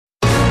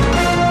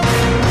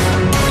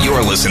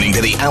You're listening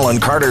to The Alan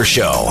Carter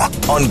Show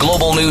on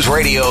Global News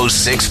Radio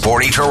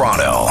 640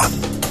 Toronto.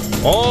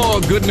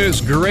 Oh, goodness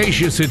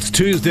gracious. It's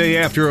Tuesday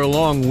after a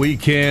long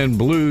weekend.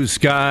 Blue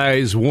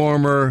skies,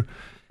 warmer.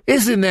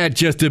 Isn't that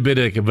just a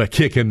bit of a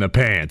kick in the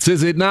pants,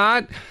 is it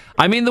not?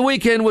 I mean, the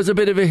weekend was a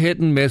bit of a hit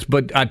and miss,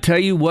 but I tell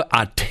you what,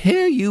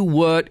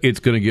 it's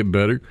going to get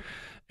better.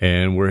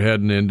 And we're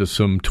heading into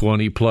some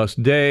 20-plus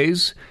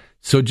days.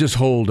 So just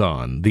hold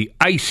on. The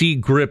icy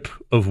grip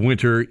of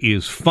winter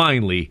is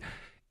finally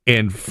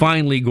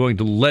going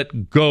to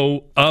let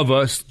go of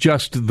us,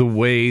 just the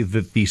way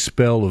that the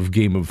spell of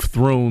Game of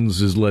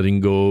Thrones is letting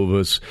go of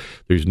us.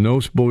 There's no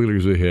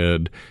spoilers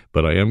ahead,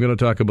 but I am going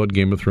to talk about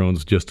Game of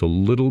Thrones just a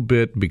little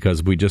bit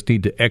because we just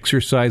need to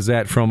exercise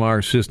that from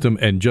our system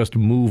and just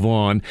move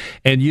on.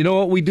 And you know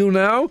what we do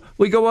now?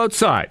 We go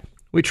outside.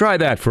 We try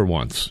that for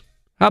once.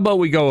 How about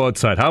we go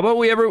outside? How about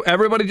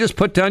everybody just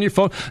put down your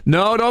phone?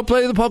 No, don't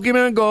play the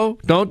Pokemon Go.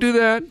 Don't do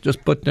that.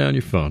 Just put down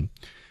your phone.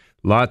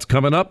 Lots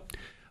coming up.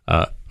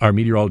 Our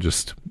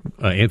meteorologist,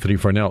 Anthony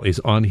Farnell, is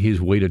on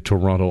his way to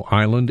Toronto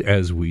Island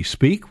as we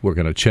speak. We're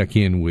going to check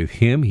in with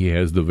him. He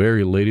has the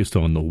very latest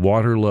on the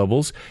water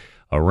levels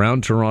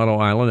around Toronto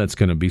Island. That's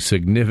going to be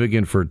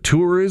significant for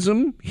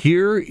tourism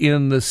here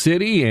in the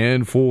city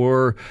and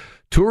for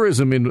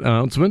tourism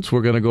announcements.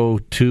 We're going to go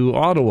to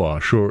Ottawa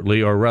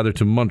shortly, or rather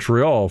to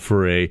Montreal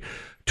for a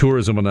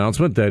tourism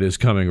announcement that is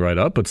coming right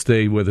up, but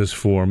stay with us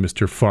for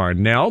Mr.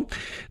 Farnell.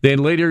 Then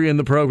later in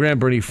the program,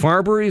 Bernie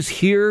Farber is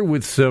here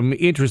with some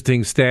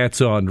interesting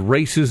stats on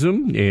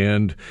racism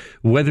and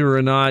whether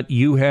or not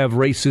you have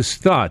racist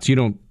thoughts. You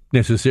don't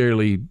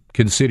necessarily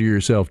consider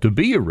yourself to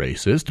be a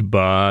racist,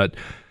 but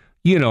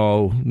you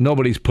know,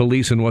 nobody's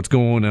policing what's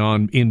going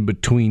on in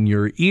between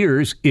your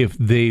ears. If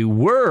they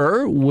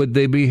were, would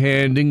they be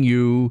handing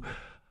you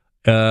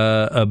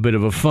a bit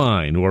of a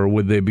fine? Or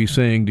would they be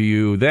saying to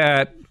you,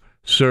 that,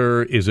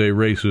 sir, is a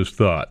racist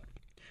thought?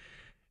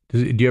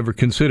 Do you ever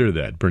consider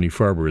that? Bernie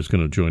Farber is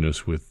going to join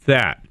us with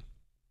that.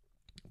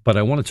 But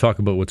I want to talk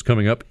about what's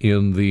coming up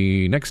in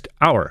the next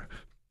hour.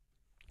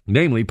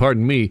 Namely,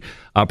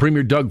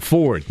 Premier Doug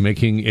Ford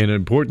making an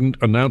important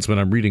announcement.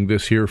 I'm reading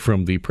this here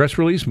from the press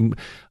release.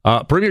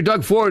 Premier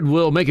Doug Ford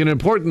will make an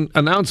important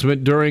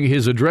announcement during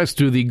his address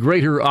to the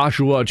Greater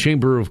Oshawa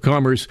Chamber of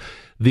Commerce,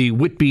 the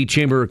Whitby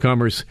Chamber of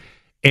Commerce,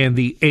 and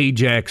the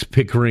Ajax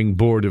Pickering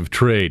Board of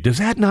Trade. Does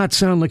that not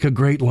sound like a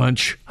great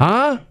lunch?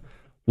 Huh?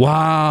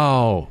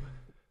 Wow.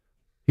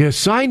 Yeah,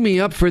 sign me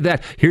up for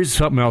that. Here's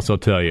something else I'll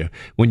tell you.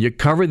 When you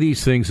cover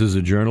these things as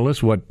a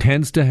journalist, what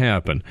tends to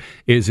happen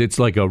is it's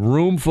like a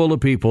room full of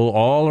people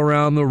all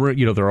around the room.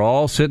 You know, they're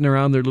all sitting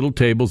around their little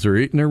tables. They're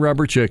eating their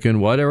rubber chicken,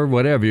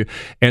 whatever.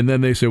 And then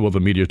they say, well, the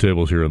media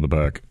table's here in the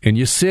back. And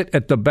you sit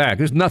at the back.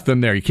 There's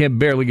nothing there. You can't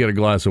barely get a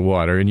glass of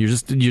water. And you're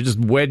just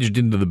wedged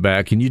into the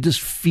back. And you just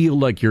feel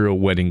like you're a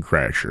wedding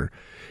crasher.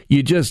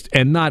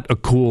 And not a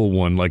cool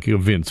one like a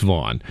Vince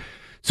Vaughn.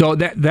 So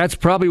that's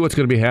probably what's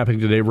going to be happening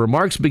today.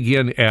 Remarks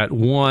begin at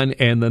 1,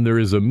 and then there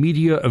is a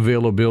media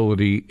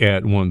availability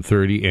at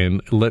 1:30.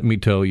 And let me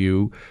tell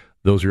you,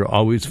 those are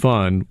always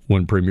fun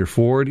when Premier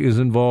Ford is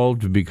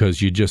involved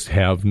because you just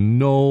have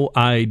no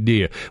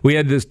idea. We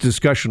had this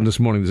discussion this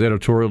morning, this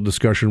editorial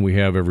discussion we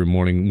have every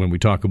morning when we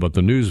talk about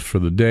the news for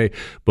the day,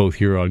 both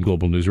here on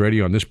Global News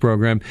Radio on this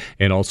program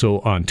and also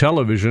on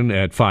television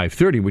at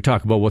 5:30. We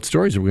talk about what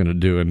stories we're going to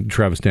do, and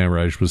Travis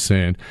Damraj was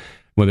saying,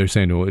 when they're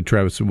saying, well,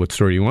 Travis, what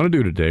story do you want to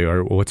do today,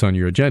 or what's on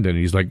your agenda? And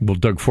he's like, well,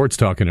 Doug Ford's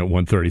talking at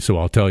 1:30, so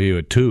I'll tell you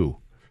at 2,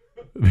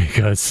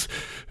 because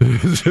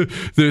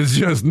there's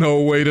just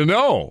no way to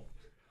know.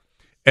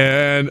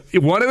 And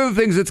one of the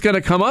things that's going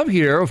to come up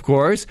here, of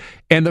course,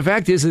 and the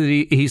fact is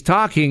that he's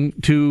talking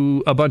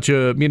to a bunch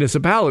of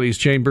municipalities,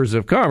 chambers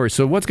of commerce.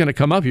 So what's going to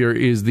come up here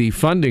is the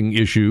funding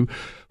issue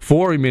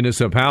for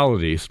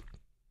municipalities.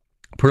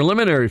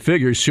 Preliminary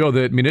figures show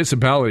that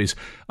municipalities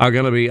are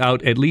going to be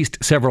out at least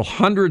several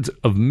hundreds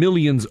of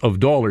millions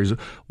of dollars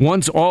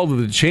once all of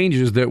the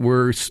changes that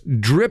were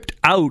dripped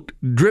out,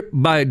 drip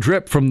by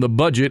drip from the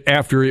budget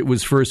after it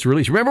was first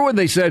released. Remember when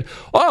they said,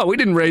 oh, we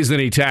didn't raise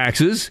any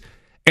taxes?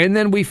 And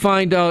then we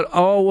find out,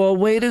 oh, well,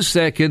 wait a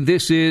second,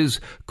 this is,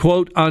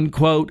 quote,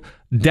 unquote,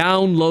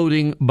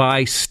 downloading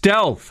by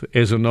stealth,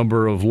 as a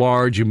number of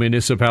large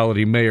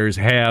municipality mayors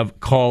have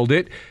called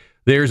it.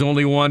 There's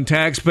only one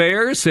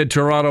taxpayer, said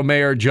Toronto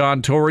Mayor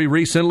John Tory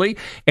recently,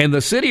 and the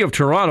city of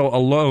Toronto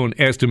alone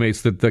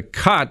estimates that the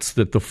cuts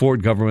that the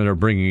Ford government are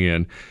bringing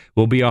in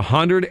will be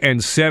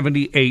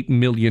 $178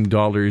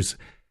 million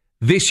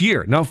this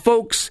year. Now,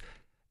 folks,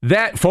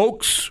 that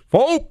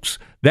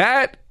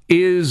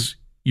is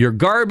your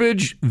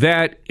garbage,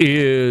 that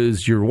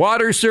is your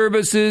water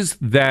services,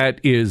 that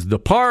is the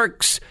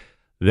parks,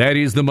 that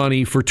is the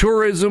money for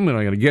tourism, and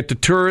I'm going to get to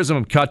tourism.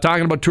 I'm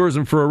talking about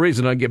tourism for a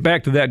reason. I'll get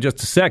back to that in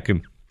just a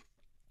second.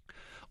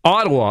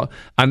 Ottawa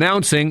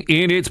announcing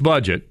in its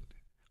budget,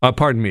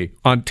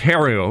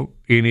 Ontario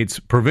in its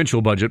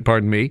provincial budget,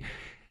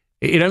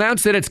 it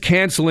announced that it's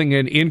canceling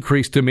an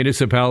increase to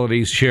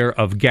municipalities' share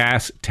of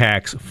gas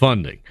tax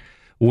funding.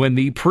 When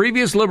the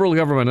previous Liberal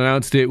government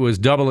announced it was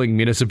doubling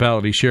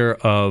municipality share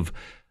of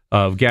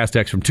gas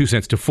tax from 2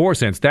 cents to 4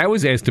 cents, that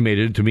was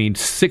estimated to mean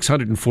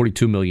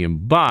 $642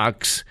 million.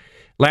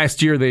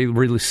 Last year, they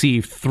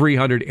received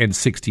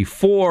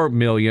 $364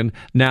 million.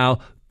 Now,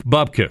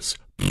 bupkis.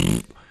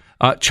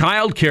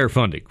 Child care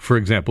funding, for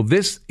example.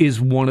 This is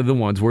one of the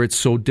ones where it's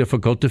so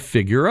difficult to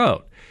figure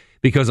out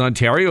because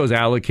Ontario has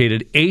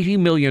allocated $80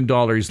 million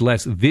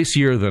less this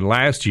year than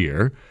last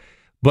year.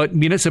 But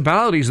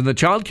municipalities in the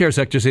child care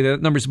sector say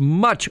that number is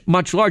much,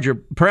 much larger,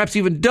 perhaps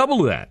even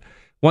double that.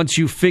 Once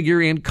you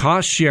figure in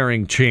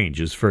cost-sharing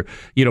changes for,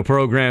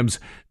 programs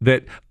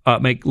that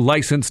make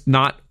licensed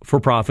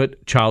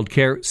not-for-profit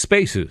childcare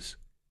spaces.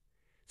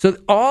 So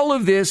all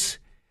of this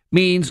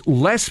means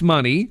less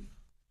money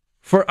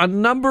for a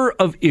number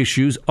of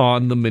issues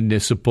on the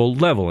municipal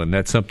level, and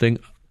that's something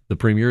the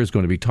Premier is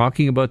going to be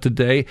talking about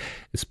today,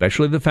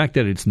 especially the fact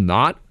that it's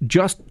not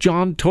just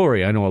John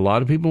Tory. I know a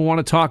lot of people want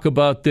to talk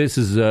about this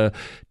as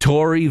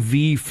Tory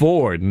v.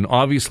 Ford, and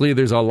obviously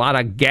there's a lot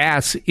of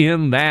gas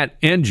in that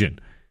engine.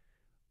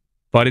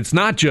 But it's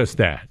not just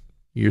that.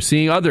 You're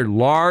seeing other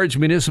large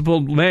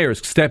municipal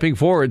mayors stepping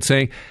forward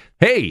saying,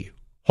 hey,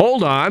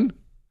 hold on.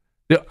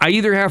 I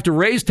either have to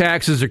raise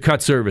taxes or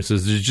cut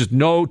services. There's just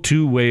no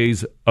two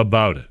ways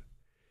about it.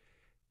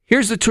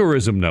 Here's the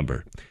tourism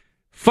number.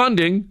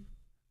 Funding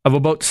of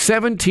about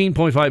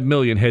 $17.5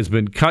 million has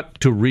been cut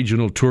to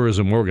regional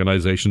tourism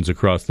organizations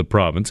across the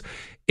province,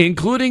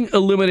 including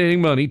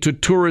eliminating money to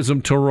Tourism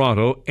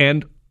Toronto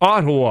and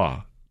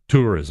Ottawa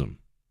Tourism.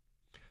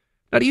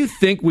 Now, do you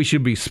think we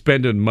should be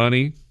spending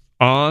money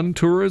on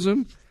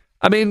tourism?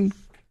 I mean,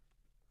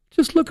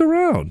 just look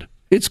around.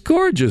 It's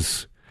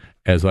gorgeous.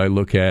 As I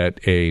look at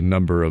a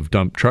number of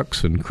dump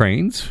trucks and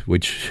cranes,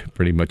 which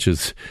pretty much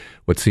is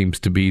what seems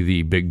to be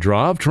the big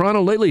draw of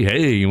Toronto lately.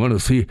 Hey, you want to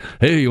see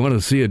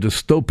a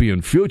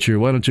dystopian future?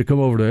 Why don't you come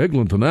over to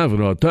Eglinton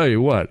Avenue? I'll tell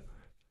you what.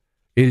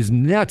 It is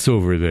nuts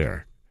over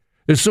there.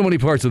 There's so many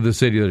parts of the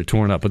city that are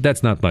torn up, but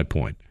that's not my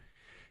point.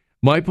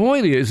 My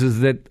point is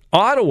that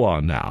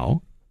Ottawa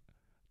now,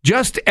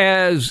 just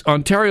as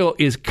Ontario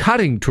is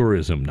cutting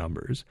tourism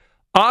numbers,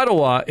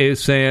 Ottawa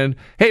is saying,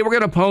 hey, we're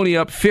going to pony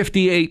up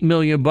 $58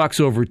 million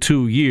over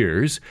 2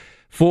 years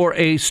for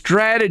a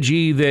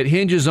strategy that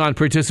hinges on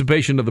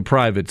participation of the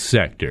private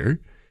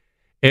sector,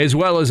 as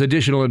well as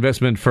additional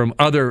investment from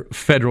other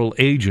federal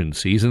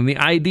agencies. And the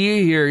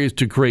idea here is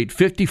to create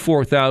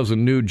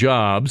 54,000 new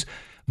jobs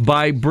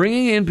by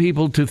bringing in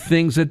people to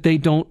things that they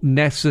don't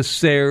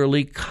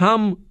necessarily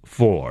come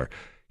for.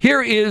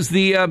 Here is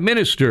the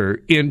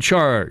minister in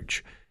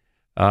charge,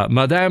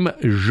 Madame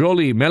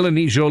Joly,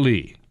 Melanie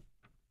Joly.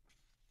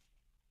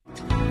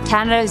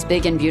 Canada is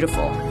big and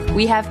beautiful.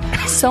 We have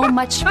so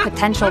much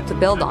potential to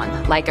build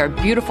on, like our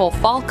beautiful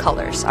fall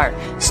colors, our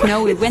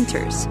snowy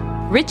winters,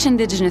 rich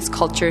Indigenous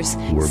cultures,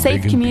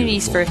 safe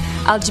communities for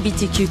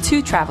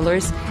LGBTQ2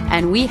 travelers,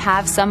 and we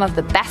have some of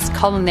the best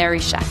culinary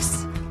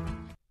chefs.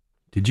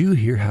 Did you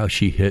hear how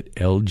she hit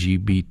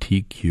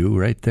LGBTQ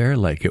right there?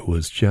 Like it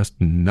was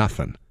just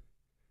nothing.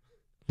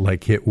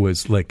 Like it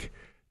was like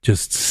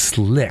just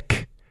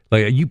slick.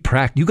 Like you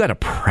got to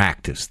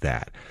practice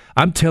that.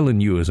 I'm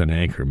telling you as an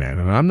anchor man,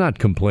 and I'm not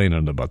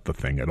complaining about the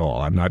thing at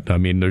all.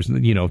 There's,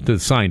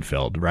 the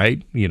Seinfeld,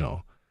 right?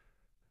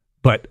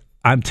 But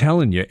I'm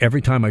telling you,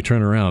 every time I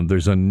turn around,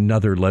 there's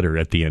another letter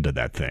at the end of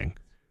that thing.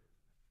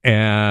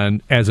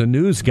 And as a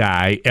news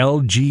guy,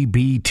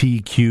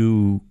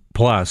 LGBTQ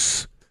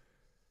plus,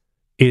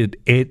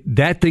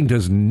 that thing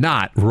does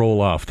not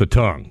roll off the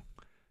tongue.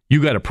 You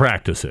got to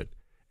practice it.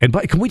 And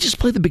can we just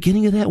play the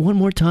beginning of that one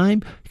more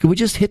time? Can we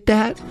just hit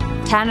that?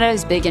 Canada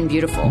is big and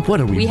beautiful.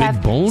 What are we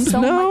big boned so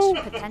now?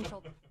 Much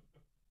potential.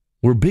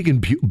 We're big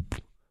and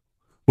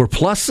we're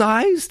plus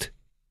sized?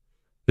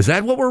 Is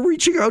that what we're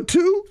reaching out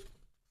to?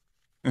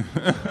 Thank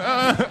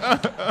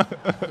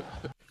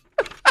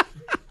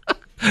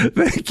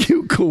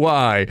you,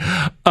 Kawhi.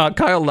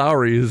 Kyle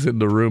Lowry is in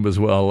the room as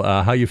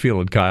well. How you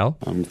feeling, Kyle?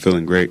 I'm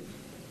feeling great.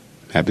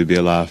 Happy to be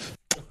alive.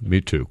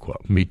 Me too,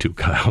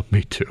 Kyle.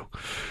 Me too.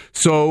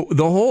 So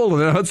the whole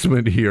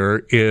announcement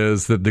here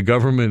is that the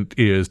government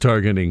is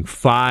targeting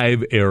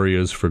 5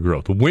 areas for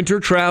growth. Winter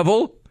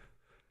travel.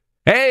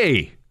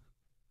 Hey,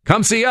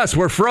 come see us.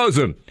 We're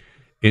frozen.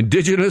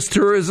 Indigenous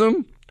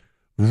tourism.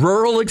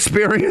 Rural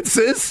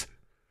experiences.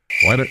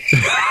 Why don't...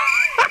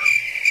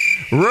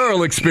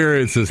 Rural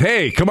experiences.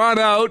 Hey, come on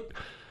out.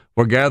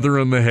 We're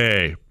gathering the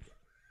hay.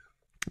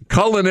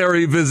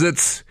 Culinary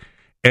visits.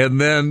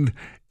 And then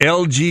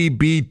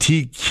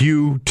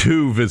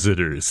LGBTQ2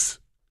 visitors.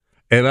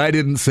 And I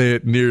didn't say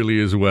it nearly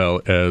as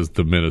well as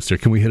the minister.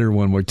 Can we hit her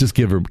one more? Just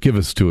give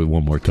us to it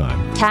one more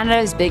time. Canada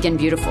is big and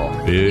beautiful.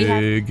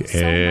 Big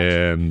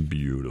and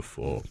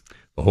beautiful.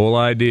 The whole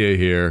idea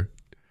here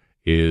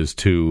is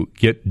to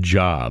get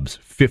jobs,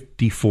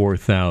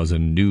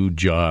 54,000 new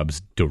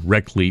jobs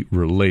directly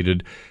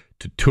related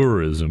to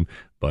tourism.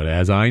 But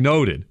as I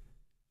noted,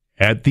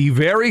 at the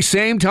very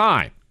same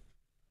time,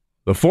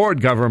 the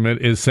Ford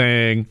government is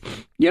saying,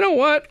 you know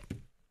what?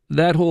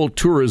 That whole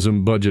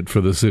tourism budget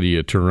for the city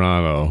of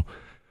Toronto,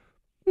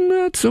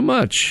 Not so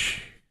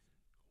much.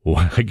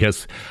 Well, I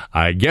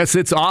guess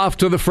it's off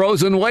to the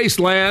frozen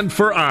wasteland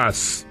for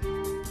us.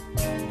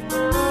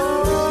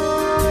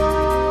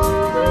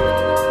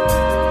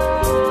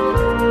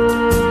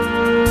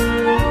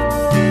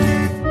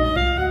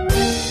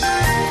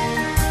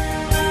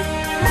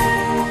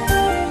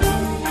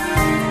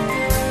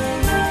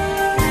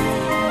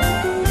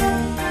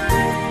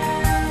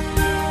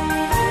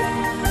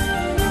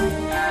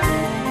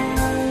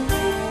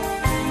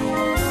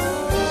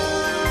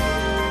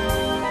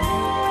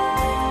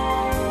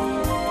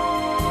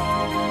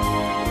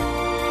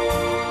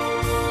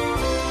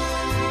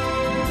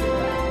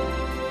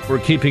 We're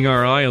keeping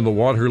our eye on the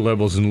water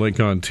levels in Lake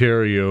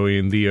Ontario,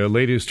 and the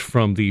latest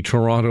from the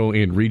Toronto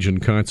and Region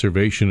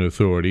Conservation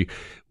Authority,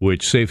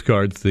 which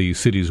safeguards the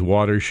city's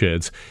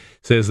watersheds,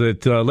 says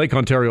that Lake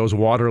Ontario's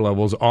water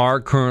levels are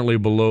currently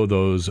below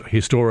those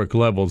historic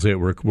levels that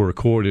were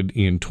recorded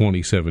in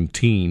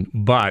 2017.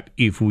 But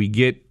if we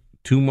get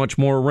too much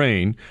more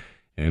rain,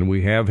 and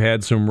we have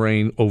had some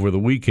rain over the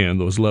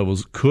weekend, those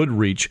levels could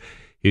reach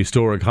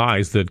historic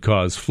highs that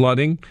cause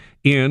flooding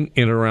in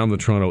and around the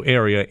Toronto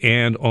area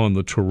and on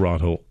the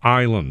Toronto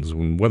Islands.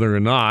 Whether or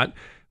not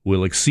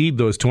we'll exceed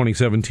those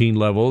 2017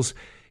 levels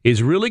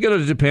is really going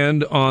to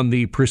depend on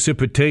the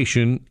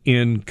precipitation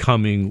in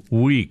coming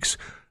weeks.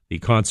 The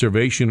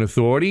Conservation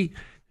Authority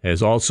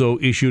has also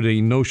issued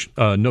a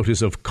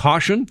notice of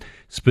caution,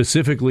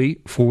 specifically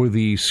for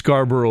the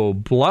Scarborough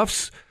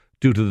Bluffs,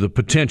 due to the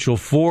potential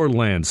for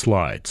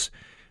landslides.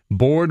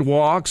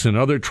 Boardwalks and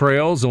other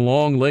trails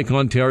along Lake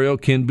Ontario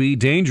can be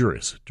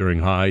dangerous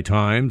during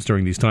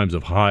these times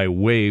of high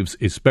waves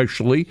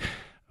especially.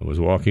 I was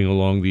walking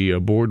along the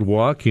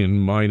boardwalk in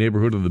my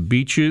neighborhood of the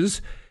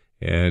beaches,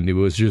 and it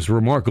was just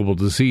remarkable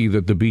to see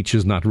that the beach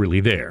is not really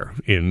there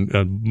in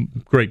a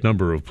great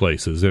number of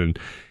places. And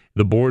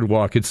the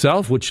boardwalk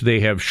itself, which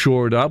they have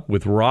shored up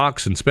with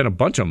rocks and spent a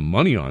bunch of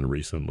money on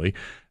recently,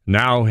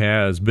 now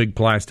has big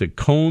plastic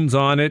cones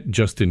on it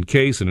just in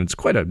case, and it's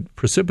quite a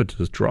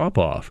precipitous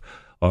drop-off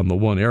on the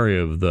one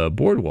area of the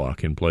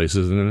boardwalk in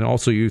places. And then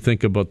also you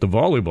think about the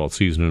volleyball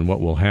season and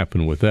what will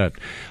happen with that.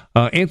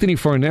 Anthony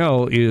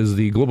Farnell is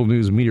the Global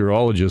News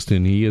meteorologist,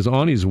 and he is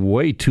on his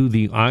way to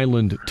the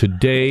island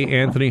today.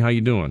 Anthony, how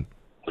you doing?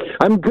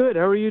 I'm good.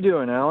 How are you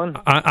doing, Alan?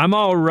 I'm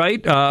all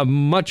right.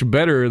 Much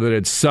better that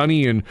it's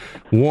sunny and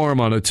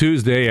warm on a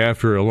Tuesday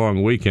after a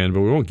long weekend,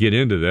 but we won't get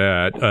into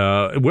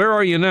that. Where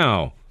are you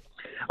now?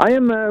 I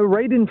am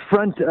right in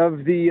front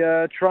of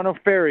the Toronto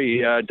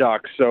ferry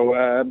dock,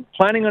 so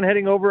planning on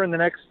heading over in the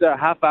next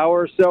half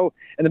hour or so.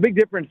 And the big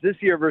difference this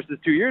year versus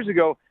 2 years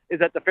ago is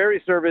that the ferry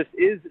service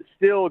is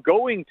still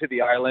going to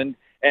the island,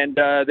 and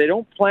they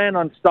don't plan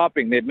on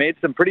stopping. They've made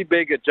some pretty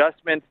big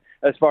adjustments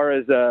as far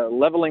as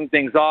leveling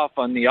things off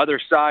on the other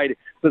side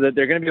so that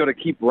they're going to be able to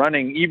keep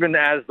running even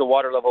as the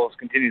water levels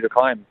continue to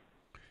climb.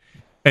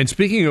 And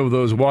speaking of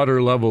those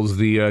water levels,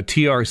 the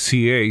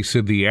TRCA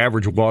said the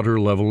average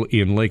water level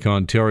in Lake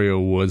Ontario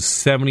was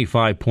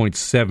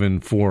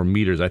 75.74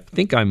 meters. I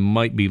think I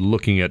might be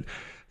looking at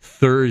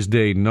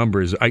Thursday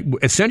numbers.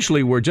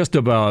 Essentially, we're just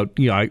about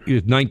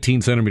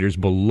 19 centimeters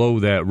below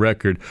that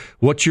record.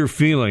 What's your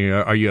feeling?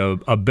 Are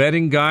you a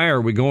betting guy? Are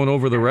we going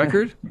over the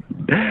record?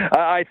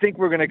 I think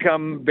we're going to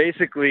come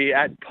basically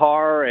at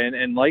par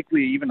and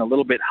likely even a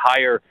little bit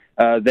higher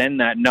than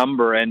that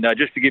number. And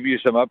just to give you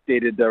some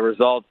updated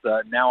results,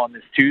 now on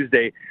this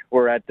Tuesday,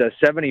 we're at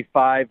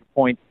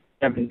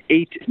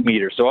 75.78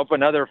 meters. So up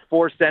another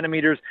 4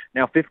 centimeters,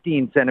 now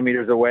 15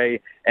 centimeters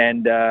away.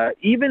 And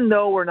even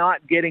though we're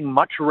not getting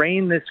much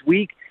rain this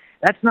week,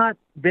 that's not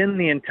been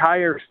the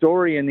entire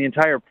story and the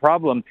entire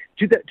problem.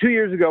 2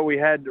 years ago, we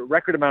had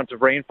record amounts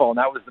of rainfall, and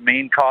that was the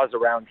main cause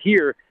around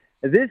here.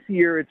 This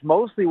year, it's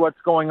mostly what's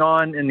going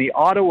on in the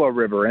Ottawa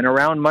River and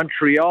around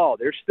Montreal.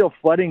 There's still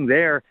flooding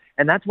there,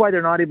 and that's why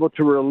they're not able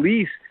to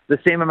release the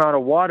same amount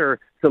of water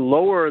to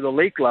lower the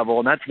lake level,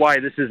 and that's why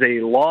this is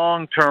a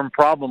long-term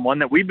problem, one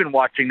that we've been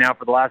watching now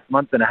for the last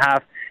month and a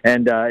half,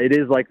 and it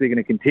is likely going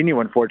to continue,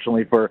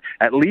 unfortunately, for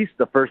at least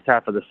the first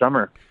half of the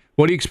summer.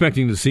 What are you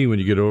expecting to see when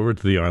you get over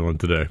to the island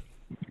today?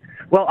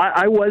 Well,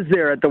 I was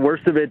there at the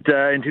worst of it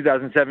in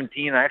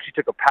 2017. I actually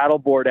took a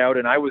paddleboard out,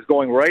 and I was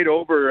going right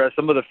over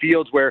some of the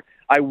fields where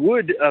I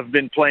would have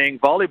been playing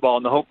volleyball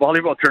in the Hope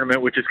Volleyball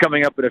Tournament, which is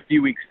coming up in a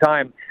few weeks'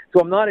 time. So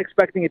I'm not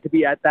expecting it to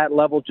be at that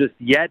level just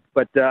yet,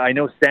 but I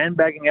know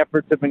sandbagging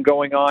efforts have been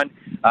going on.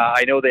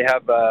 I know they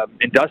have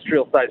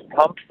industrial-sized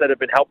pumps that have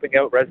been helping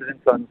out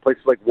residents on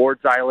places like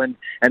Ward's Island,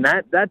 and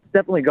that's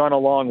definitely gone a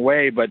long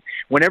way. But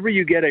whenever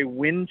you get a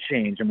wind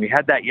change, and we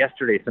had that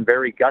yesterday, some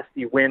very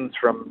gusty winds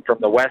from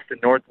the west and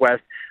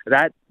northwest,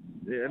 that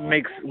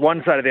makes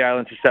one side of the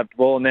island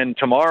susceptible, and then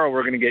tomorrow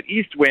we're going to get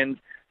east winds.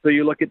 So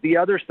you look at the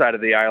other side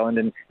of the island,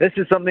 and this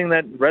is something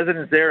that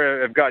residents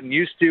there have gotten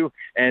used to.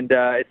 And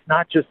it's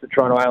not just the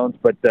Toronto Islands,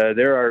 but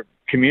there are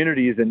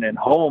communities and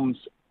homes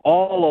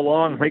all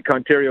along Lake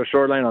Ontario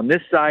shoreline on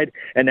this side,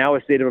 and now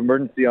a state of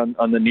emergency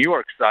on the New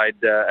York side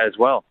as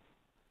well.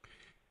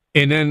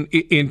 And then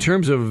in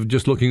terms of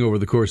just looking over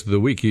the course of the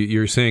week,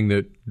 you're saying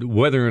that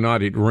whether or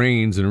not it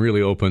rains and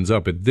really opens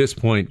up at this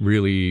point,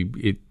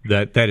 really,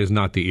 that is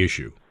not the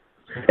issue.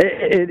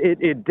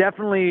 It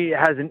definitely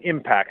has an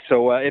impact.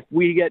 So if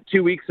we get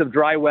 2 weeks of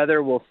dry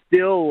weather, we'll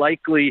still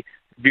likely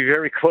be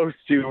very close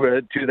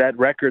to that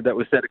record that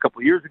was set a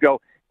couple of years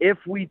ago. If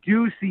we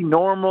do see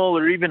normal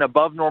or even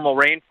above normal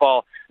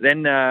rainfall,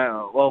 then,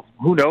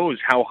 who knows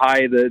how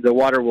high the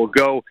water will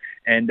go.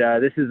 And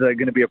this is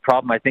going to be a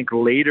problem, I think,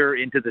 later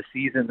into the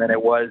season than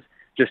it was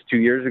just 2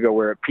 years ago,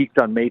 where it peaked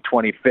on May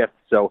 25th.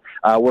 So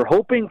we're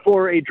hoping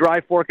for a dry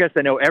forecast.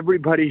 I know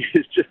everybody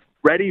is just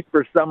ready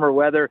for summer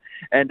weather.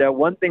 And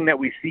one thing that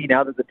we see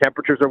now that the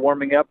temperatures are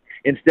warming up,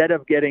 instead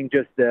of getting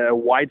just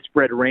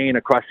widespread rain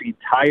across the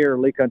entire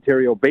Lake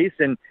Ontario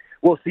basin,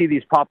 we'll see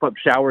these pop-up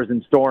showers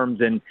and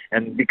storms, and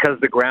because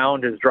the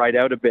ground has dried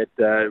out a bit,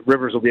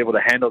 rivers will be able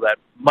to handle that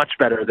much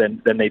better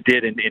than they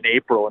did in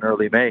April and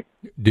early May.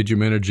 Did you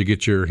manage to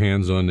get your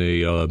hands on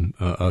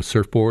a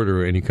surfboard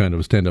or any kind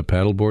of stand-up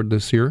paddleboard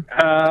this year?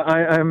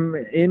 I'm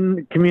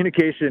in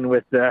communication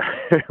with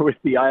with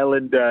the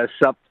Island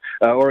SUP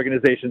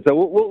organization, so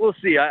we'll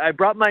see. I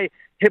brought my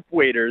hip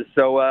waders,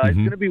 so it's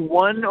going to be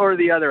one or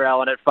the other,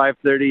 Alan, at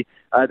 5:30.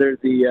 Either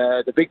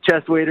the big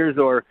chest waders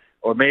or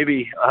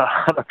maybe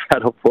on a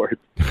paddleboard.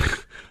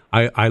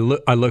 I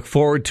look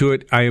forward to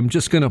it. I am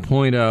just going to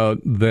point out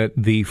that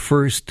the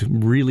first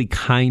really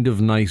kind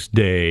of nice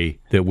day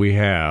that we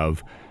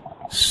have,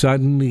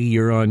 suddenly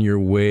you're on your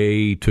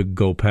way to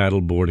go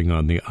paddleboarding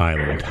on the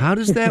island. How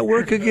does that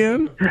work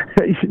again?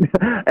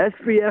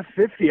 SPF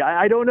 50.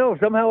 I don't know.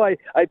 Somehow I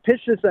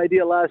pitched this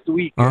idea last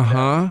week.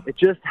 It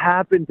just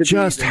happened to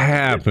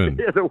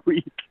be the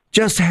week.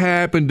 Just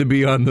happened to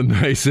be on the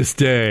nicest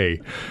day.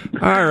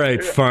 All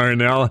right,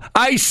 Farnell.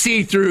 I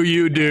see through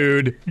you,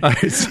 dude. I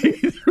see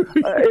through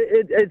you.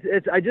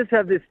 I just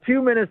have this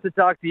 2 minutes to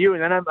talk to you,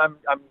 and then I'm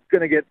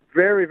going to get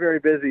very, very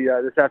busy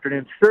this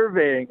afternoon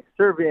surveying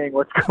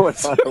what's going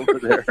on over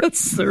there.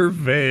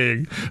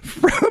 Surveying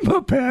from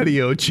a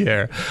patio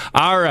chair.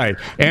 All right,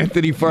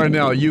 Anthony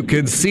Farnell. You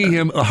can see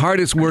him, the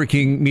hardest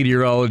working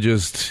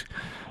meteorologist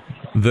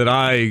that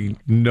I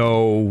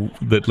know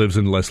that lives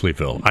in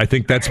Leslieville. I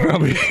think that's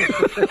probably...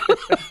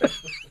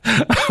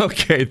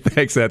 Okay,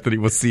 thanks, Anthony.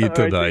 We'll see you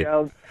tonight.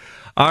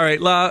 All right.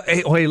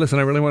 Hey, listen,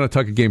 I really want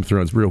to talk Game of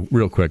Thrones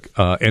real quick.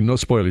 And no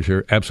spoilers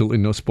here. Absolutely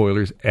no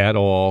spoilers at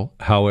all.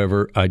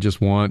 However, I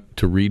just want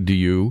to read to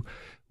you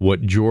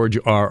what George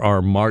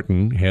R.R.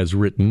 Martin has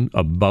written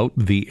about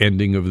the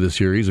ending of the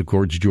series. Of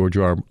course, George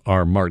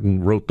R.R.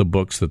 Martin wrote the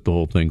books that the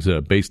whole thing's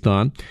based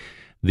on.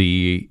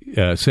 The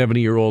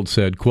 70-year-old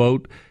said,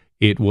 quote,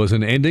 "It was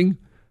an ending,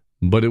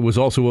 but it was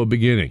also a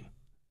beginning."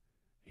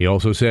 He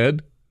also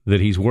said that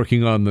he's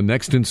working on the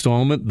next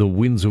installment, The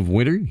Winds of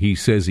Winter. He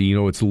says,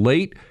 it's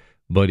late,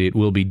 but it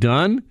will be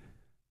done.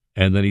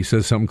 And then he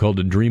says something called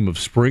A Dream of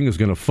Spring is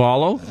going to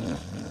follow.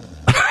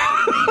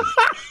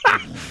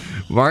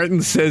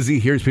 Martin says he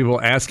hears people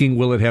asking,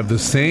 will it have the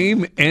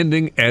same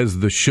ending as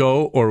the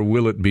show, or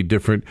will it be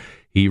different?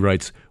 He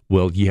writes,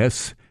 well,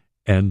 yes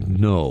and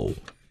no.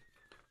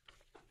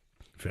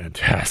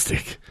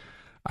 Fantastic.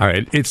 All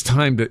right, it's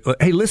time to...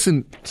 Hey,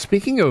 listen,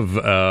 speaking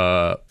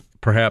of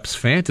perhaps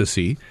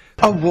fantasy...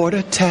 A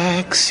water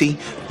taxi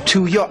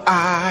to your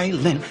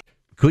island.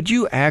 Could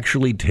you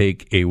actually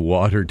take a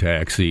water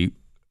taxi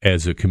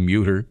as a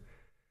commuter?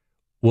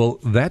 Well,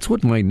 that's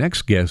what my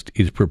next guest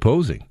is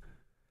proposing.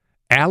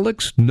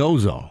 Alex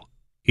Nosal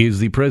is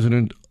the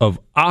president of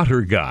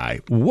Otter Guy.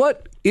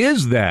 What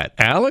is that,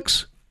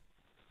 Alex?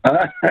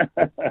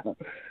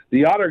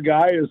 The Otter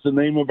Guy is the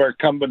name of our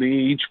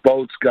company. Each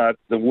boat's got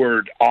the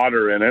word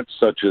otter in it,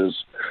 such as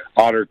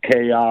Otter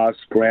Chaos,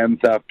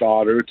 Grand Theft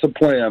Otter. It's a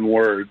play on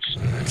words.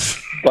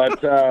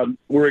 But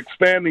we're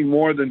expanding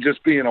more than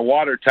just being a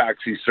water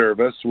taxi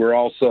service. We're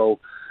also,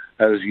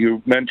 as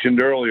you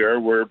mentioned earlier,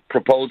 we're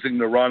proposing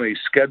to run a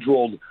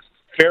scheduled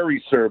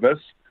ferry service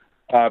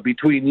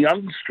between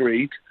Yonge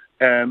Street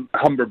and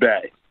Humber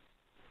Bay.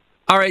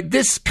 All right,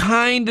 this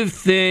kind of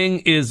thing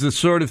is the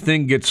sort of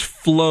thing gets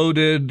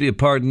floated,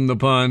 pardon the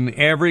pun,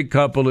 every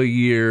couple of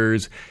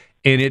years,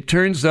 and it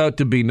turns out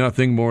to be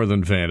nothing more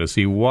than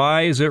fantasy.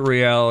 Why is it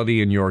reality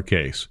in your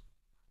case?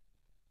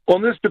 Well,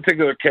 in this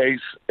particular case,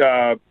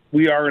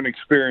 we are an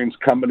experienced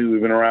company.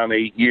 We've been around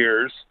 8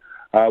 years.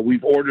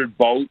 We've ordered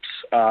boats.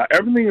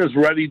 Everything is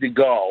ready to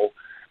go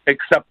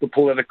except the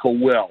political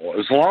will.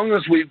 As long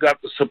as we've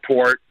got the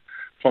support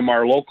from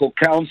our local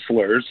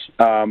councillors,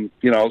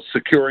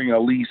 securing a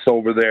lease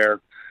over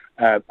there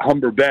at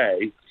Humber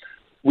Bay,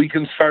 we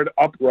can start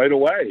up right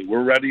away.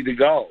 We're ready to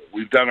go.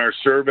 We've done our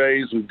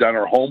surveys, we've done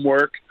our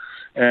homework,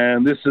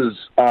 and this is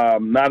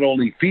not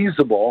only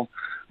feasible,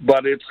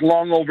 but it's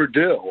long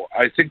overdue.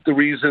 I think the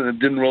reason it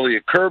didn't really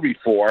occur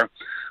before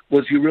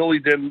was you really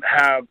didn't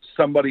have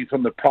somebody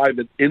from the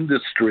private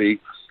industry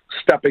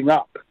stepping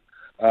up.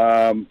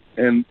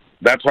 And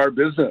that's our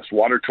business,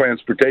 water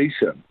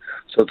transportation.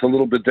 So it's a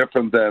little bit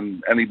different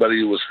than anybody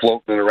who was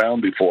floating it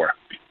around before.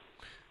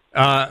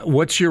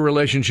 What's your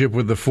relationship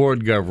with the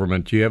Ford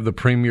government? Do you have the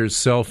Premier's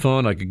cell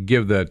phone? I could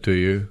give that to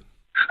you.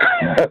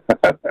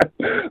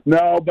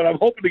 No, but I'm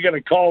hoping to get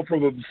a call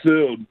from him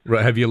soon.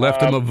 Right. Have you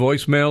left him a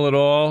voicemail at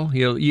all?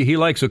 He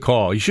likes a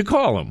call. You should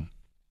call him.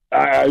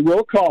 I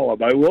will call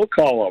him.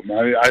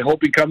 I hope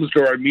he comes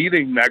to our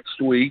meeting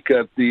next week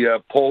at the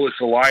Polish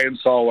Alliance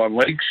Hall on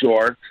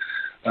Lakeshore.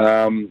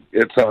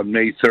 It's on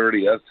May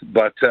 30th,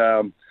 but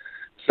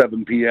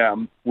 7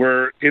 p.m.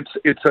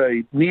 It's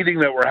a meeting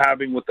that we're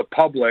having with the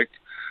public,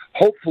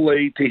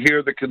 hopefully to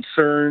hear the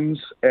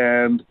concerns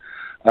and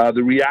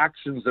the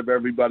reactions of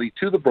everybody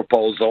to the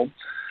proposal.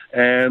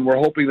 And we're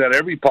hoping that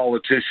every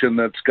politician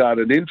that's got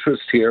an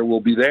interest here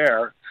will be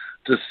there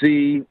to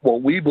see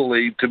what we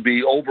believe to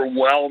be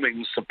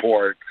overwhelming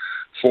support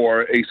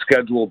for a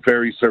scheduled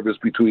ferry service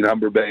between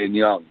Humber Bay and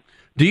Yonge.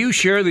 Do you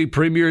share the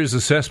Premier's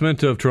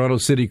assessment of Toronto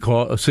City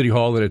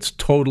Hall that it's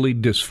totally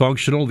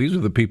dysfunctional? These are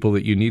the people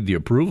that you need the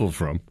approval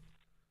from.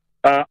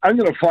 I'm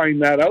going to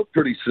find that out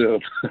pretty soon.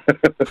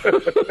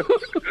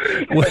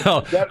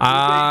 Well,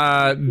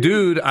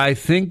 dude, I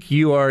think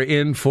you are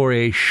in for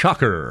a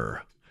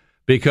shocker.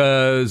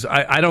 Because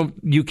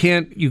you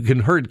can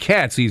herd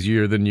cats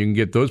easier than you can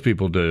get those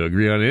people to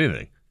agree on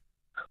anything.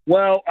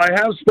 Well, I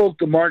have spoke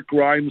to Mark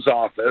Grimes'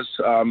 office.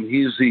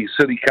 He's the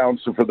city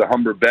council for the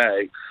Humber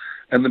Bay.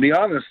 And to be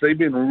honest, they've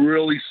been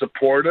really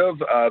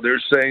supportive.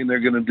 They're saying they're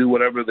going to do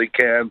whatever they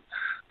can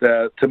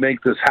to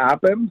make this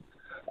happen.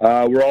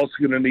 We're also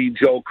going to need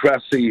Joe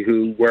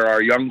Cressy, where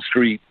our Yonge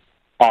Street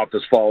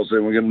office falls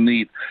in. We're going to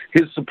need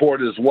his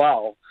support as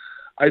well.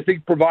 I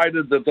think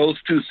provided that those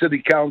two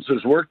city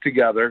councilors work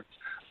together,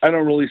 I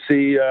don't really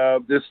see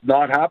this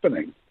not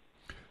happening.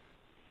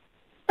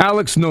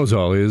 Alex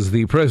Nosal is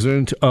the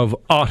president of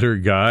Otter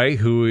Guy,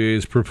 who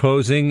is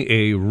proposing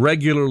a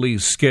regularly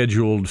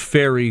scheduled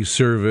ferry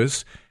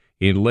service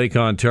in Lake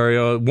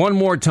Ontario. One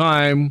more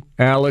time,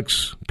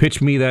 Alex,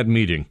 pitch me that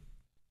meeting.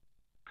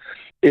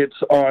 It's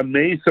on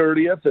May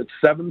 30th at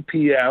 7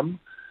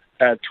 p.m.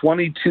 at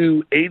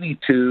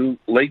 2282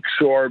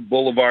 Lakeshore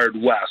Boulevard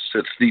West.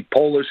 It's the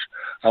Polish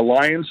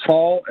Alliance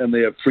Hall, and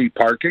they have free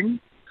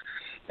parking.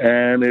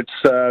 And it's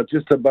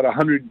just about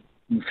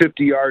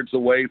 150 yards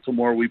away from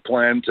where we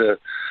plan to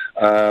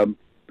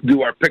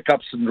do our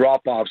pickups and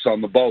drop-offs on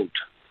the boat.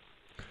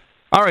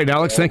 All right,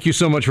 Alex, thank you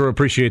so much. We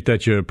appreciate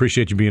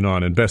you being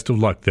on, and best of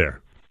luck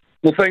there.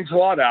 Well, thanks a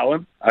lot,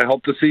 Alan. I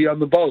hope to see you on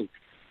the boat.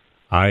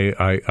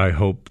 I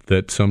hope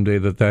that someday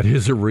that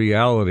is a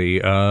reality.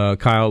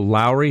 Kyle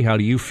Lowry, how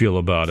do you feel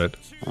about it?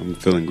 I'm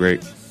feeling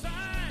great.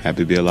 Happy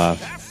to be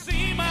alive.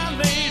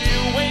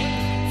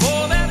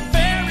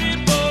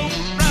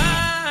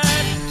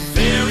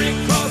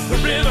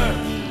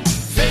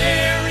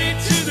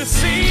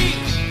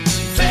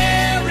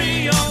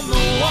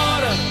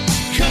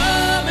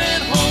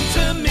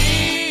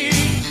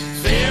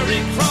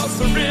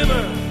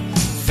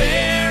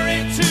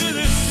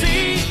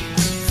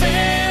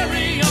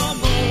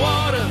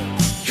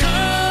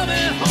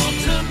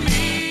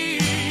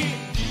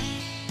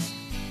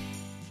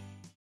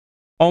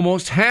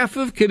 Almost half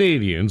of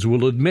Canadians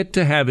will admit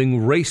to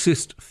having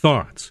racist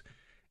thoughts,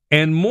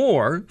 and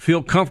more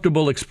feel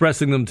comfortable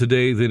expressing them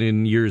today than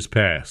in years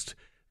past.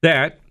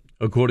 That,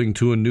 according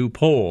to a new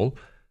poll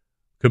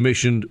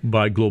commissioned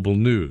by Global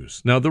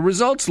News. Now, the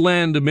results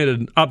land amid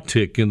an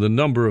uptick in the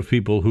number of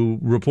people who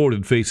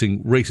reported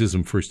facing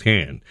racism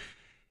firsthand.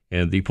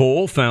 And the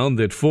poll found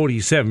that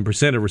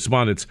 47% of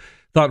respondents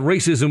thought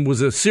racism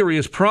was a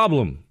serious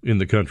problem in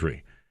the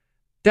country,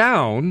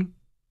 down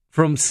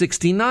from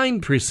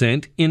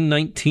 69% in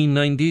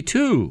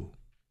 1992.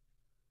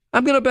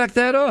 I'm going to back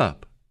that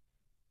up.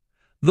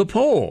 The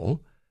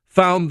poll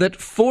found that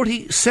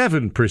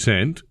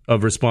 47%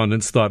 of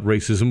respondents thought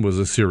racism was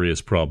a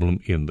serious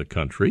problem in the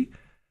country,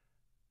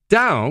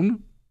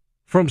 down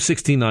from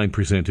 69%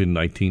 in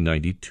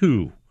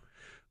 1992.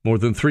 More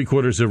than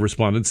three-quarters of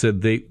respondents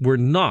said they were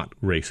not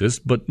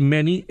racist, but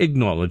many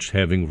acknowledged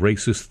having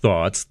racist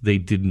thoughts they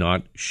did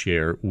not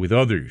share with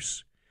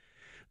others.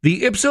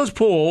 The IPSOS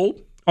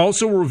poll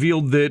also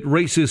revealed that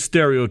racist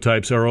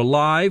stereotypes are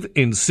alive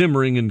and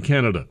simmering in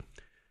Canada.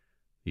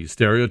 These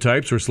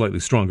stereotypes are slightly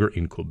stronger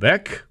in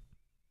Quebec,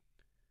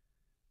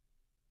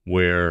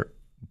 where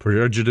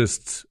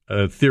prejudiced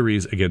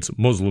theories against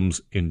Muslims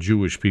and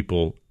Jewish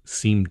people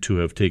seem to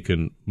have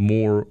taken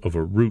more of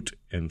a root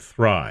and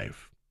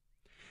thrive.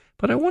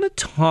 But I want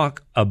to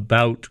talk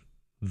about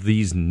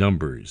these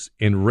numbers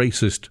and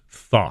racist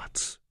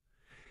thoughts.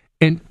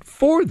 And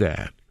for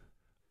that,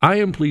 I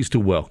am pleased to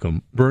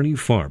welcome Bernie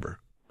Farber,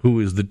 who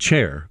is the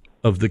chair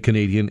of the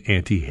Canadian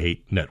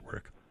Anti-Hate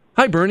Network.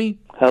 Hi, Bernie.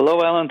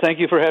 Hello, Alan. Thank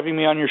you for having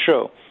me on your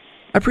show.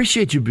 I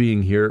appreciate you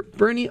being here.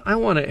 Bernie, I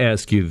want to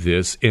ask you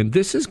this, and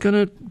this is going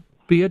to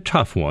be a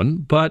tough one,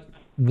 but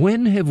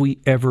when have we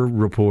ever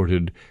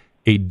reported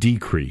a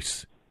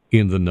decrease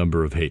in the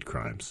number of hate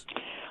crimes?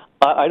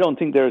 I don't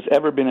think there's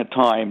ever been a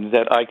time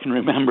that I can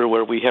remember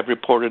where we have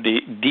reported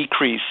a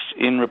decrease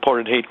in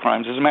reported hate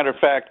crimes. As a matter of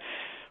fact,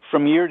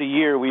 from year to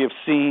year, we have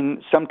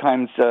seen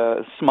sometimes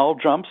small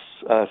jumps,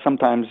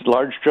 sometimes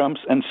large jumps,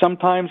 and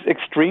sometimes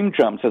extreme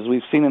jumps, as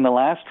we've seen in the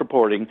last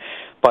reporting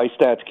by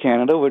Stats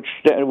Canada, which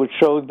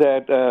showed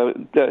that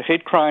the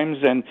hate crimes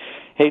and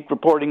hate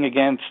reporting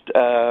against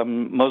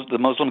the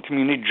Muslim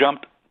community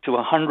jumped to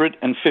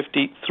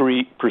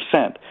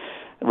 153%.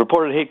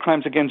 Reported hate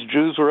crimes against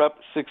Jews were up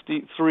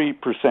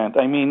 63%.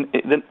 I mean,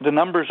 the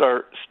numbers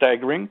are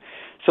staggering.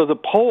 So the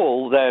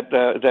poll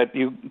that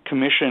you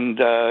commissioned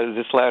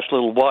this last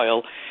little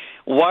while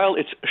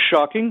it's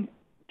shocking,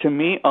 to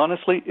me,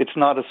 honestly, it's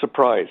not a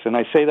surprise. And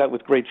I say that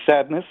with great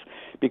sadness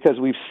because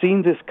we've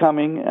seen this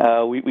coming.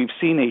 We've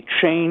seen a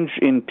change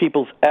in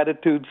people's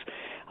attitudes.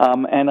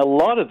 And a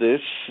lot of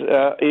this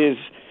is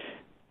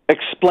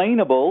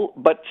explainable,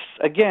 but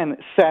again,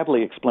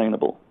 sadly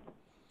explainable.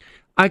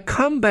 I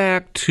come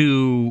back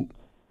to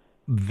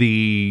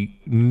the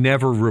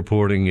never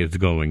reporting is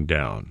going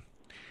down.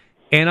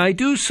 And I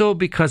do so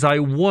because I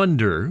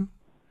wonder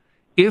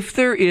if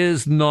there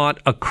is not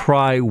a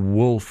cry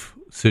wolf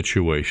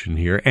situation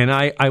here. And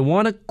I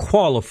want to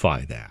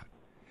qualify that.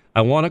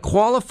 I want to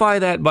qualify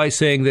that by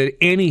saying that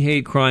any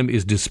hate crime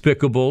is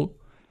despicable.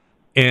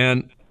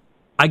 And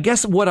I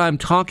guess what I'm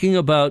talking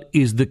about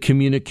is the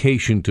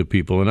communication to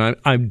people. And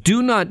I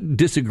do not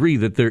disagree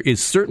that there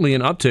is certainly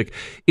an uptick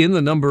in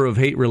the number of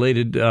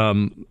hate-related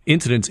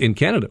incidents in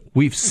Canada.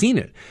 We've seen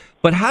it.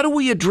 But how do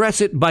we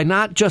address it by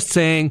not just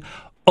saying,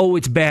 oh,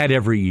 it's bad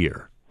every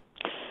year?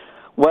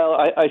 Well,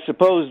 I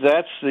suppose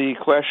that's the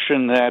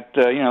question that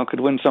could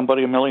win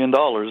somebody $1 million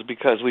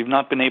because we've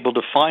not been able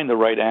to find the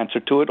right answer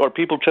to it, or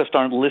people just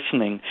aren't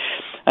listening.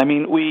 I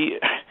mean,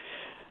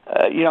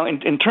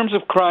 in terms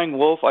of crying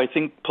wolf, I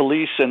think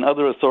police and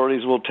other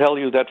authorities will tell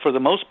you that for the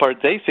most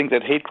part they think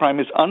that hate crime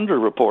is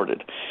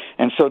underreported.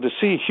 And so to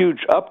see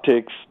huge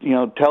upticks,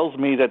 tells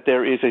me that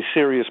there is a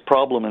serious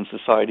problem in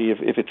society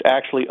if it's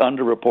actually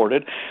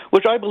underreported,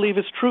 which I believe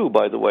is true,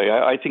 by the way.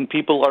 I think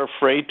people are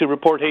afraid to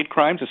report hate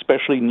crimes,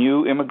 especially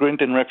new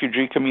immigrant and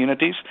refugee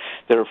communities.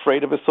 They're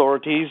afraid of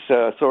authorities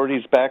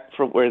back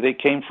from where they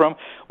came from.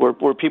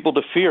 We're people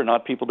to fear,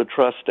 not people to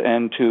trust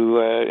and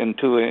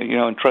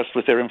to trust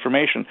with their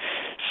information.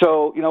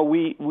 So,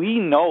 we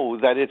know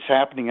that it's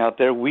happening out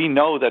there. We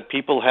know that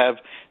people have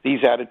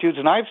these attitudes.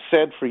 And I've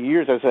said for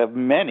years, as have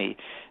many,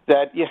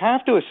 that you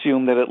have to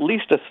assume that at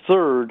least a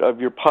third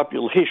of your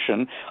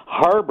population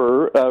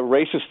harbor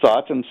racist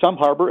thoughts, and some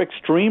harbor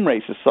extreme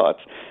racist thoughts.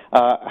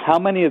 How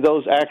many of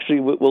those actually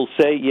will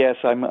say, yes,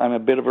 I'm a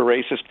bit of a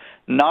racist?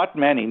 Not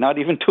many, not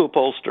even to a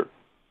pollster.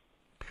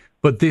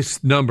 But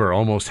this number,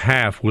 almost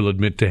half, will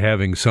admit to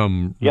having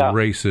some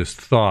racist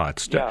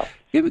thoughts. Yeah.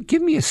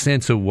 Give me a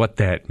sense of what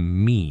that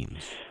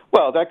means.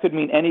 Well, that could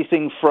mean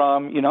anything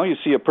from, you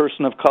see a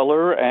person of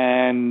color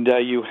and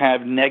you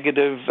have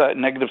negative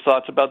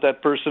thoughts about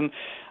that person.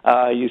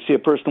 You see a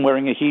person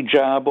wearing a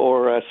hijab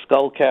or a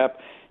skull cap,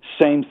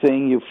 same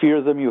thing. You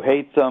fear them, you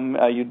hate them,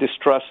 you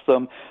distrust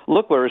them.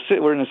 Look, we're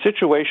in a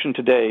situation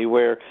today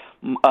where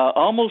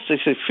almost,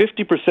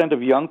 50%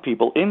 of young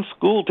people in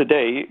school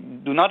today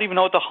do not even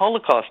know what the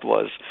Holocaust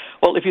was.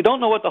 Well, if you don't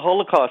know what the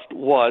Holocaust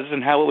was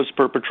and how it was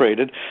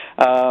perpetrated,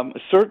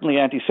 certainly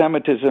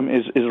anti-Semitism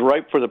is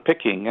ripe for the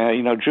picking,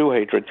 Jew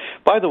hatred.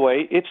 By the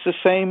way, it's the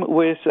same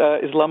with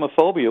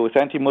Islamophobia, with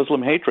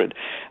anti-Muslim hatred.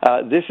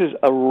 This is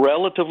a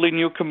relatively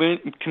new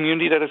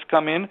community that has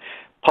come in.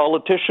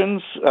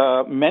 Politicians,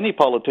 many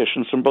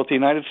politicians from both the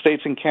United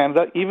States and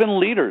Canada, even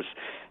leaders,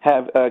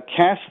 have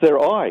cast their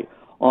eye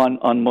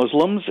on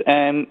Muslims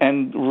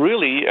and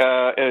really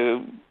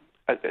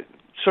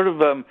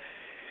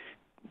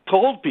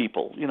told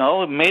people,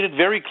 made it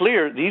very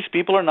clear these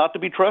people are not to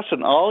be trusted.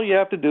 And all you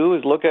have to do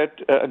is look at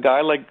a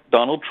guy like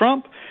Donald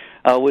Trump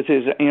with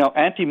his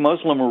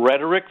anti-Muslim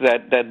rhetoric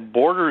that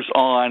borders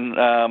on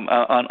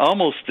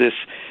almost this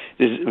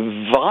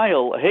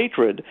vile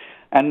hatred.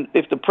 And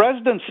if the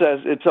president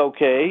says it's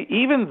okay,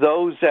 even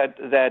those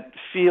that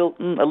feel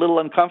a little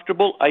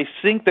uncomfortable, I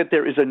think that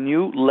there is a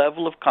new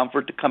level of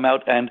comfort to come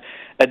out and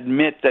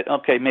admit that,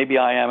 okay, maybe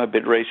I am a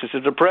bit racist.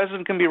 If the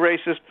president can be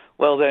racist,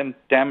 well then,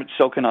 damn it,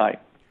 so can I.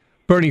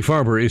 Bernie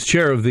Farber is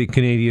chair of the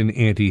Canadian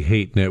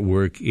Anti-Hate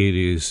Network. It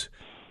is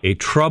a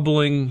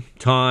troubling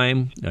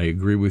time. I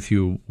agree with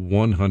you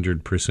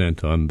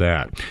 100% on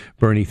that.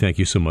 Bernie, thank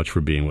you so much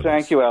for being with us.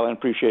 Thank you, Alan.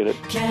 Appreciate it.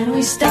 Can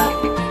we stop?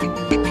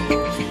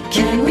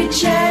 Can we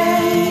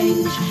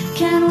change?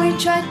 Can we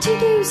try to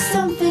do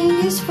something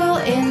useful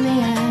in the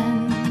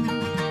end?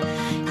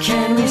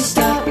 Can we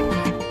stop?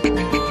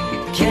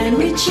 Can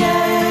we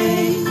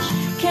change?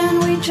 Can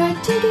we try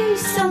to do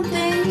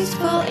something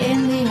useful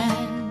in the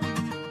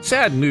end?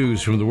 Sad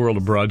news from the world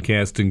of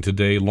broadcasting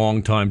today.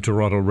 Longtime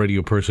Toronto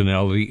radio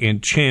personality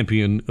and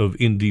champion of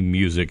indie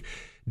music,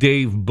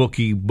 Dave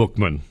Bookie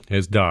Bookman,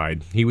 has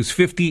died. He was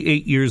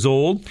 58 years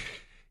old.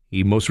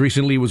 He most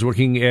recently was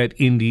working at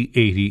Indie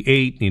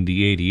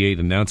 88,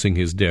 announcing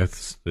his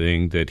death,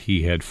 saying that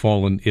he had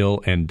fallen ill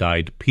and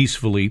died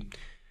peacefully.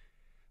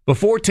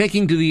 Before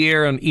taking to the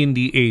air on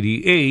Indie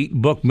 88,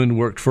 Bookman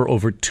worked for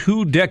over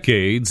 2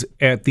 decades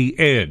at The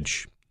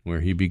Edge.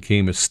 where he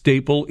became a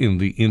staple in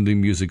the indie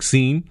music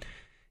scene.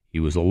 He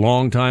was a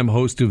longtime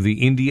host of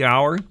the Indie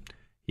Hour.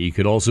 He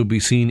could also be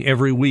seen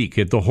every week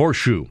at the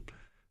Horseshoe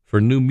for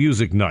New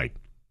Music Night.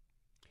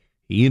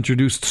 He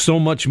introduced so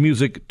much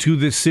music to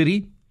this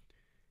city,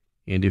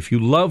 and if you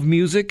love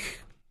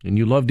music and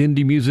you loved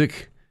indie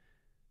music,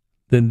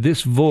 then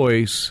this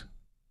voice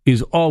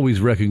is always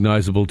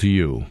recognizable to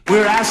you. We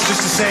were asked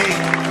just to say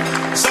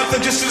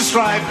something just to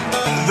describe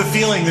the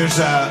feeling. There's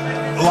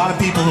a lot of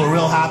people who are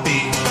real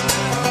happy,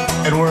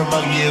 and we're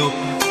among you.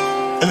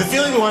 And the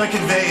feeling we want to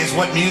convey is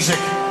what music,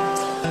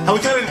 how we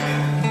kind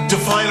of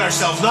define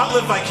ourselves, not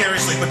live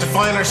vicariously, but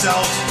define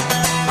ourselves,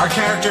 our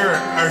character,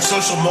 our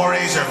social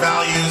mores, our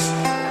values,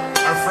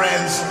 our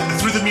friends,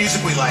 through the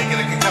music we like.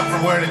 And it can come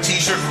from wearing a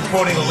t-shirt, from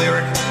quoting a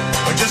lyric,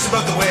 or just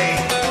about the way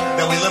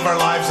that we live our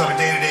lives on a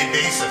day-to-day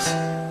basis.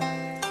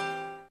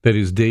 That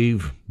is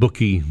Dave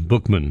Bookie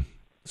Bookman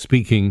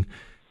speaking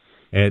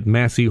at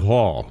Massey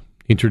Hall,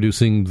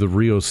 introducing the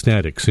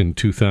Rheostatics in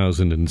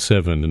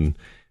 2007. And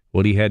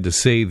what he had to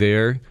say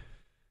there,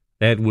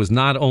 that was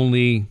not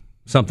only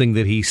something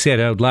that he said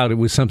out loud, it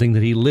was something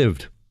that he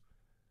lived.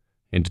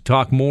 And to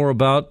talk more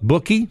about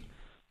Bookie,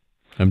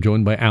 I'm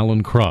joined by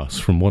Alan Cross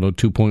from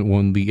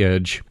 102.1 The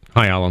Edge.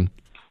 Hi, Alan.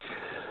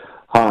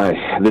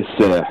 Hi.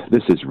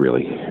 This is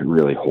really,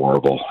 really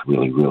horrible,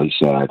 really, really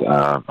sad.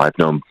 I've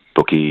known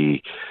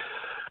Bookie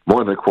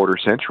more than a quarter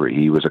century.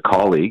 He was a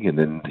colleague, and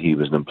then he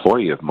was an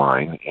employee of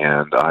mine,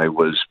 and I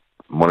was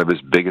one of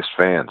his biggest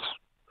fans.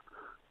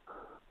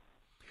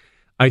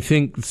 I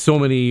think so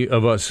many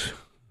of us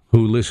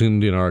who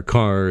listened in our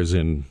cars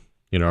and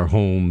in our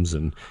homes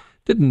and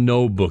didn't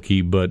know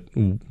Bookie, but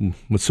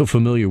was so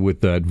familiar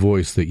with that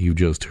voice that you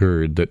just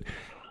heard, that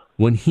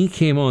when he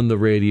came on the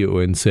radio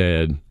and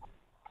said,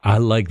 "I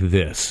like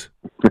this,"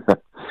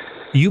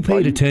 you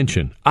paid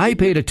attention. I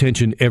paid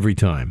attention every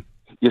time.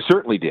 You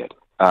certainly did.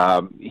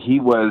 He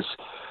was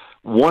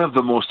one of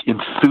the most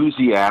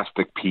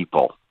enthusiastic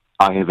people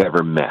I have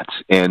ever met,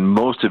 and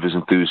most of his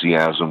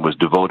enthusiasm was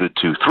devoted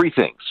to three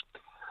things.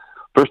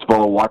 First of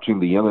all, watching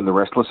The Young and the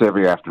Restless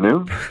every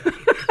afternoon.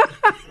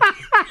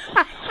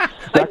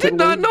 I did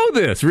not know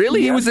this.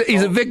 Really? Yes,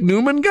 he's a Vic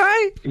Newman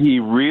guy? He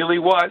really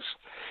was.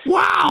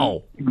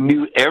 Wow. He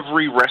knew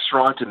every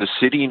restaurant in the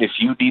city, and if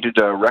you needed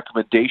a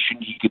recommendation,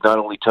 he could not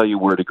only tell you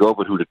where to go,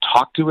 but who to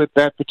talk to at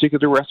that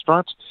particular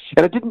restaurant.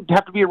 And it didn't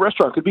have to be a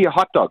restaurant. It could be a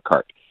hot dog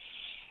cart.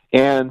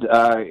 And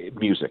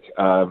music.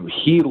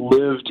 He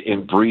lived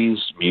and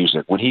breathed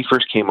music. When he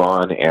first came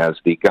on as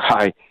the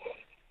guy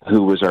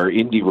who was our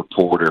indie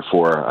reporter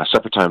for a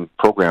separate time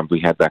program we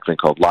had back then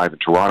called Live in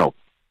Toronto,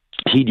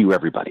 he knew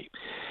everybody.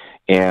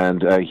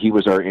 And he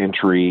was our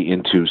entry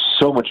into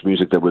so much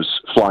music that was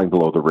flying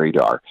below the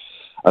radar.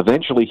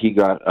 Eventually, he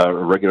got a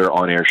regular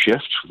on-air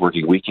shift,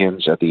 working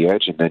weekends at the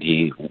Edge, and then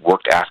he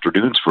worked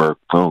afternoons for,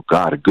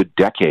 a good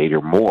decade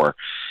or more.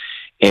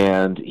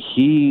 And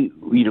he,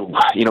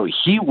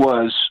 he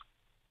was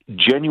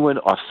genuine,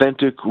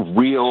 authentic,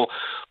 real,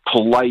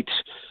 polite,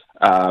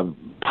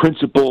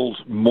 principled,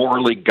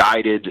 morally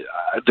guided.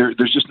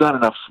 There's just not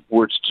enough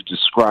words to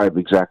describe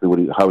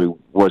exactly how he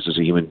was as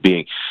a human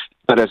being.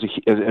 But as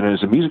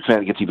a music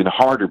fan, it gets even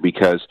harder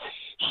because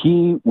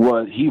he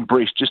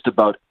embraced just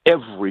about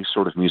every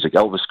sort of music.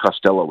 Elvis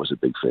Costello was a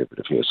big favorite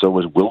of his. So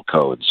was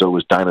Wilco, and so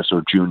was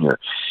Dinosaur Jr.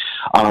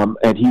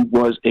 And he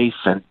was a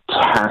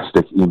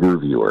fantastic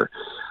interviewer.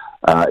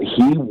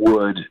 He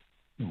would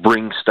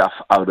bring stuff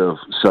out of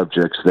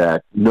subjects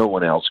that no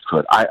one else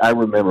could. I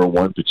remember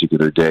one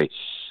particular day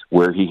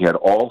where he had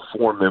all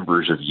four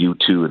members of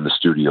U2 in the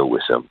studio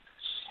with him.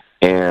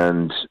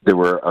 And there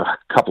were a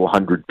couple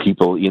hundred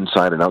people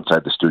inside and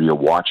outside the studio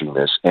watching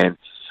this. And,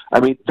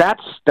 I mean,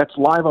 that's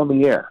live on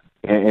the air.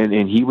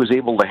 And he was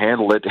able to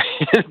handle it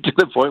to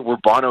the point where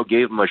Bono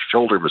gave him a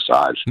shoulder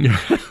massage.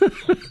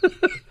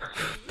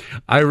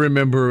 I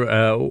remember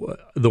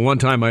the one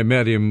time I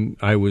met him,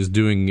 I was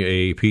doing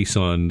a piece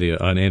on a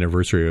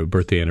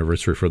birthday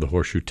anniversary for the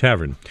Horseshoe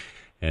Tavern,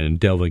 and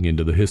delving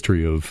into the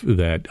history of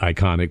that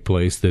iconic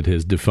place that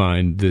has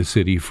defined the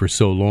city for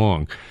so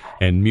long,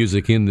 and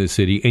music in the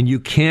city. And you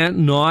can't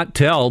not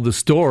tell the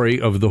story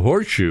of the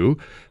Horseshoe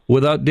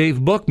without Dave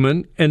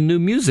Bookman and New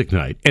Music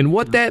Night, and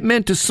what that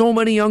meant to so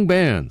many young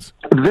bands.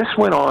 This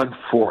went on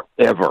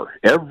forever.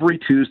 Every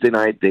Tuesday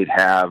night they'd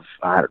have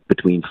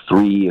between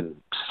 3 and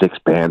 6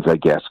 bands, I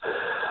guess.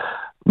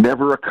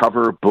 Never a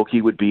cover.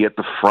 Bookie would be at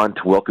the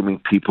front welcoming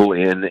people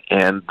in,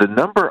 and the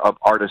number of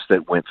artists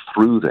that went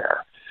through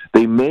there,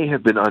 they may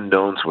have been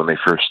unknowns when they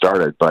first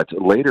started, but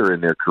later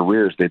in their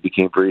careers they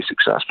became very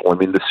successful. I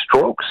mean, the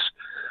Strokes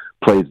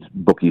played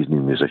Bookie's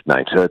New Music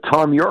Night.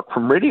 Tom York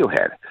from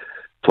Radiohead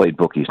played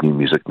Bookie's New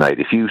Music Night.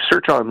 If you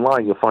search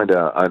online, you'll find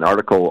an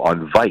article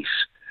on Vice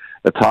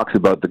that talks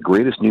about the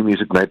greatest new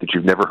music night that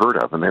you've never heard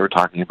of, and they were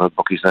talking about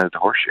Bookie's Night at the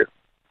Horseshoe.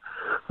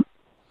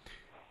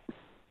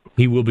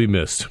 He will be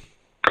missed.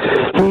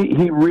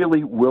 He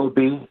really will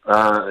be.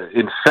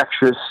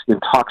 Infectious,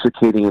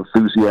 intoxicating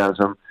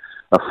enthusiasm,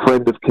 a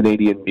friend of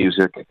Canadian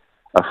music,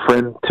 a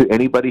friend to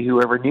anybody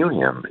who ever knew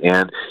him.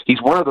 And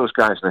he's one of those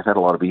guys, and I've had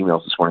a lot of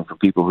emails this morning from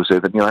people who say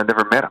that, I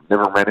never met him,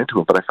 never ran into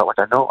him, but I felt like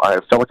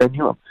I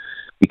knew him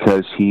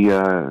because he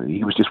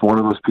was just one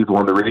of those people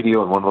on the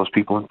radio and one of those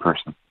people in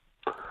person.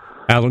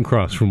 Alan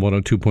Cross from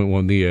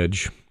 102.1 The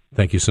Edge,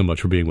 thank you so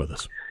much for being with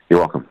us. You're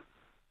welcome.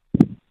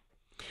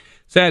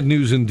 Sad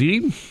news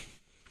indeed.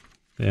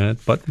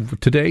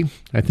 But today,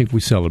 I think we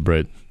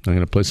celebrate. I'm going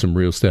to play some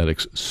Real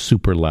Statics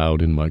super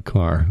loud in my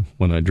car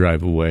when I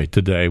drive away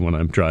today, when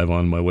I drive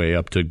on my way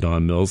up to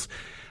Don Mills.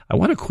 I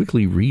want to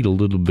quickly read a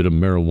little bit of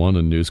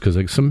marijuana news because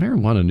some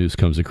marijuana news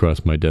comes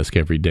across my desk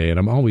every day, and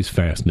I'm always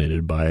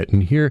fascinated by it.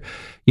 And here,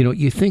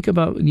 you think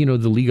about,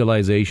 the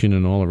legalization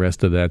and all the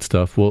rest of that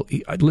stuff. Well,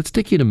 let's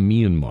take you to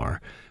Myanmar,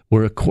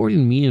 where a court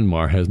in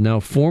Myanmar has now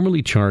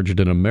formally charged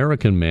an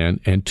American man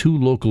and 2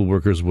 local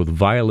workers with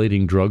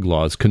violating drug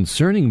laws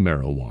concerning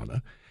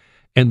marijuana,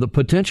 and the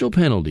potential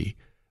penalty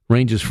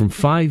ranges from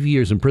 5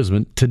 years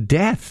imprisonment to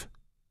death.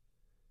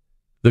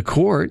 The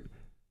court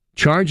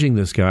charging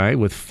this guy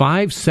with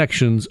 5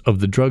 sections of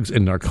the drugs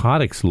and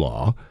narcotics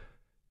law.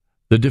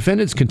 The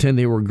defendants contend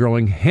they were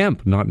growing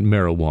hemp, not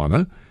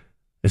marijuana.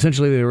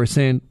 Essentially, they were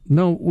saying,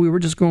 no, we were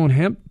just growing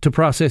hemp to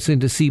process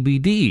into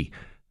CBD.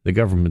 The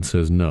government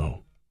says no.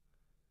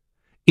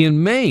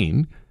 In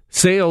Maine,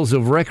 sales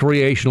of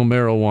recreational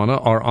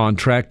marijuana are on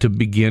track to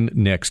begin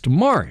next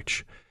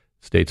March.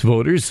 State's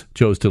voters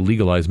chose to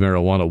legalize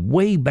marijuana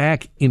way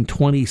back in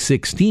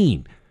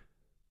 2016.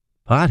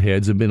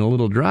 Potheads have been a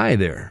little dry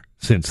there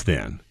since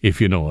then, if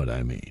you know what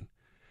I mean.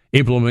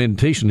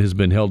 Implementation has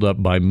been held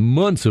up by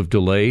months of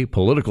delay,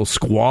 political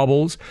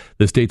squabbles.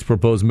 The state's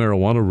proposed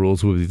marijuana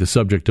rules will be the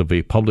subject of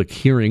a public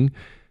hearing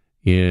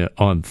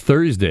on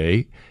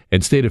Thursday,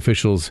 and state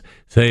officials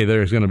say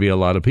there's going to be a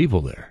lot of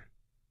people there.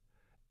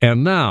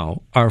 And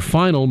now, our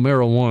final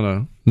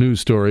marijuana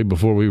news story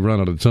before we run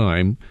out of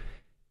time,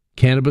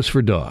 cannabis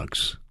for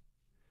dogs.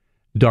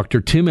 Dr.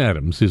 Tim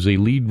Adams is a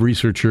lead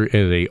researcher at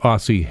a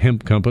Aussie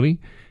hemp company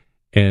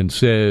and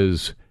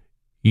says,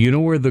 you know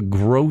where the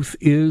growth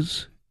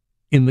is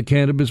in the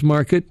cannabis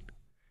market?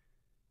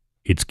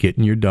 It's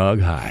getting your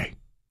dog high.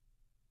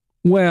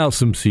 Well,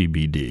 some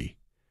CBD.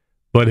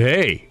 But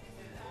hey,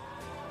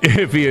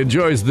 if he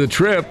enjoys the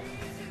trip,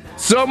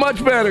 so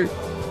much better.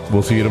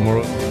 We'll see you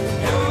tomorrow.